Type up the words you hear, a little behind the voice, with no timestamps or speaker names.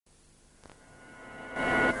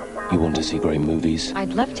You want to see great movies?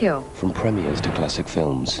 I'd love to. From premieres to classic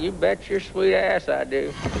films. You bet your sweet ass I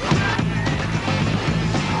do.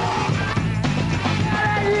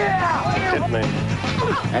 Hit me.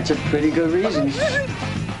 That's a pretty good reason.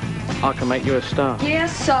 I can make you a star. Yeah,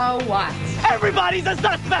 so what? Everybody's a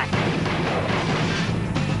suspect!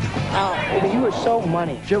 Oh, you are so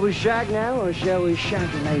money. Shall we shag now or shall we shag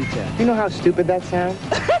later? You know how stupid that sounds?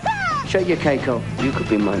 Shut your Keiko. You could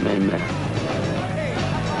be my main man.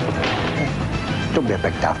 Don't be a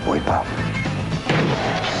big tough boy, pal.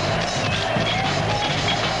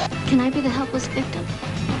 Can I be the helpless victim?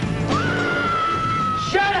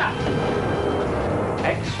 Shut up!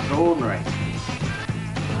 Extraordinary.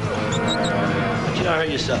 You don't hurt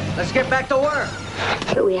yourself. Let's get back to work.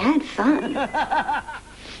 But we had fun.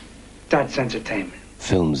 That's entertainment.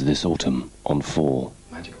 Films this autumn on 4.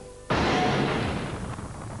 Magical.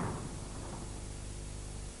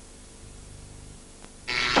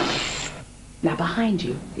 Now, behind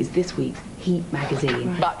you is this week's Heat magazine.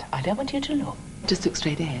 Right. But I don't want you to look. Just look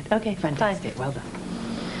straight ahead. Okay, fantastic. Well done.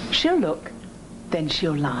 She'll look, then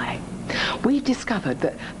she'll lie. We've discovered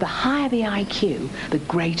that the higher the IQ, the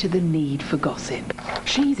greater the need for gossip.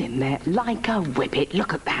 She's in there like a whippet.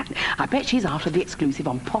 Look at that. I bet she's after the exclusive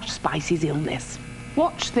on Posh Spice's illness.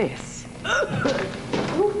 Watch this.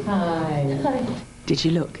 Hi. Hi. Did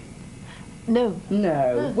you look? No.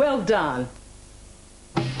 No. Well done.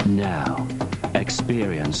 Now,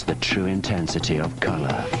 experience the true intensity of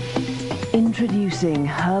color. Introducing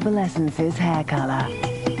Herbal Essences Hair Color.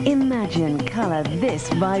 Imagine color this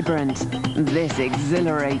vibrant, this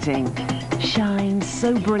exhilarating. Shine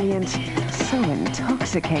so brilliant, so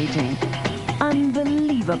intoxicating.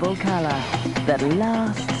 Unbelievable color that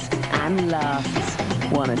lasts and lasts.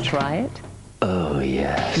 Wanna try it? Oh,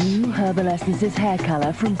 yes. New Herbal Essences Hair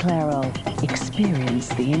Color from Clairol. Experience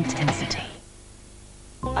the intensity.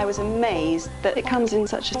 I was amazed that it comes in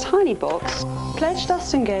such a tiny box. Pledge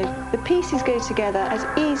Dust and Go. The pieces go together as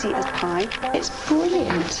easy as pie. It's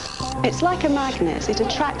brilliant. It's like a magnet. It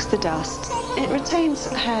attracts the dust. It retains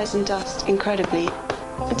hairs and dust incredibly.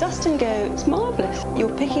 Dust and Go, it's marvellous.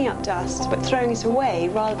 You're picking up dust but throwing it away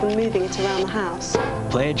rather than moving it around the house.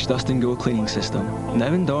 Pledge Dust and Go cleaning system.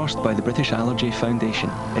 Now endorsed by the British Allergy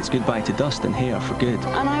Foundation. It's goodbye to dust and hair for good.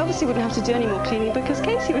 And I obviously wouldn't have to do any more cleaning because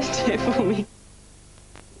Casey was doing it for me.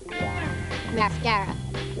 Mascara.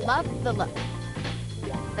 Love the look.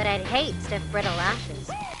 But I'd hate stiff brittle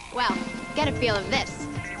lashes. Well, get a feel of this.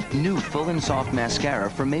 New full and soft mascara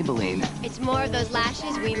from Maybelline. It's more of those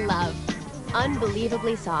lashes we love.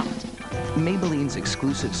 Unbelievably soft. Maybelline's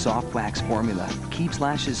exclusive soft wax formula keeps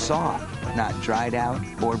lashes soft, not dried out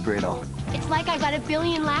or brittle. It's like I got a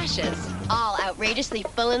billion lashes, all outrageously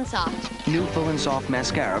full and soft. New full and soft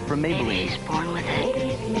mascara from Maybelline. Born with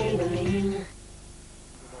it.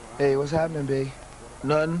 Hey, what's happening, B?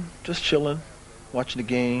 Nothing. Just chilling. Watching the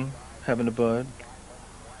game. Having a bud.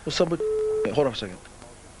 What's up with... Hey, hold on a second.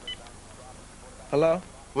 Hello?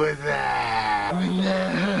 What's that?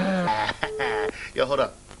 Yo, hold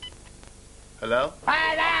up. Hello?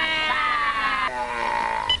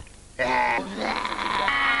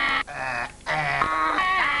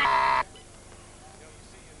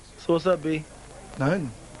 So what's up, B?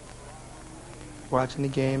 Nothing. Watching the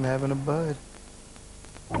game, having a bud.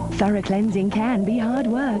 Thorough cleansing can be hard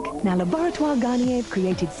work. Now Laboratoire Garnier have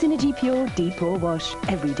created Synergy Pure Deep Pore Wash.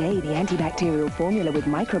 Every day the antibacterial formula with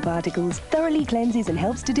microparticles thoroughly cleanses and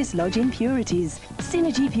helps to dislodge impurities.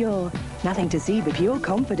 Synergy Pure. Nothing to see but pure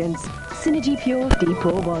confidence. Synergy Pure Deep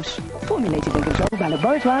Pore Wash. Formulated and controlled by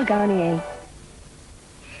Laboratoire Garnier.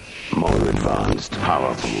 More advanced,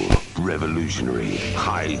 powerful, revolutionary,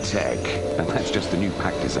 high-tech. And that's just the new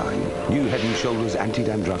pack design. New Head & Shoulders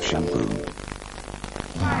Anti-Dandruff Shampoo.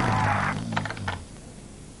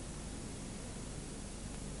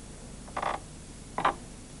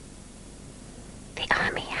 The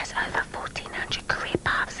Army has over 1,400 career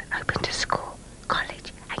paths open to school,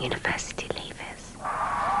 college and university leavers.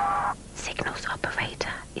 Signals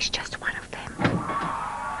operator is just one of them.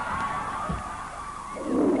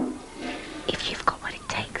 If you've got what it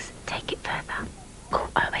takes, take it further. Call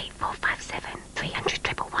 08457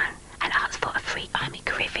 300 111 and ask for a free Army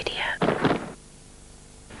career video.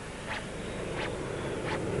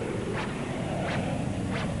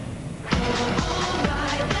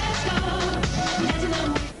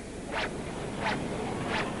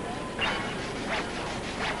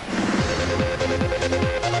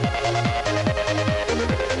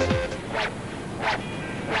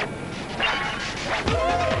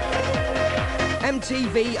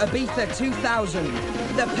 MTV Ibiza 2000.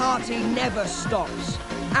 The party never stops.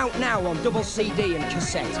 Out now on double CD and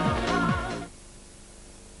cassette.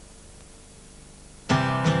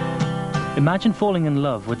 Imagine falling in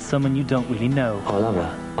love with someone you don't really know. I love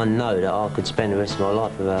her. I know that I could spend the rest of my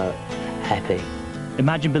life with her happy.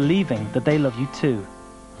 Imagine believing that they love you too.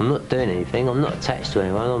 I'm not doing anything, I'm not attached to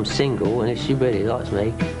anyone, I'm single, and if she really likes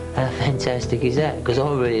me, how fantastic is that? Because I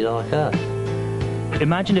really like her.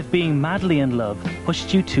 Imagine if being madly in love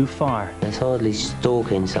pushed you too far. It's hardly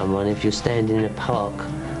stalking someone if you're standing in a park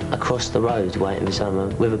across the road waiting for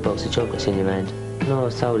someone with a box of chocolates in your hand. And I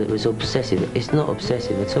was told it was obsessive. It's not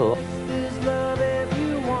obsessive at all.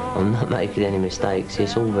 I'm not making any mistakes,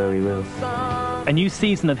 it's all very real. A new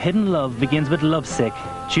season of Hidden Love begins with Lovesick,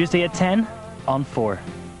 Tuesday at 10 on 4.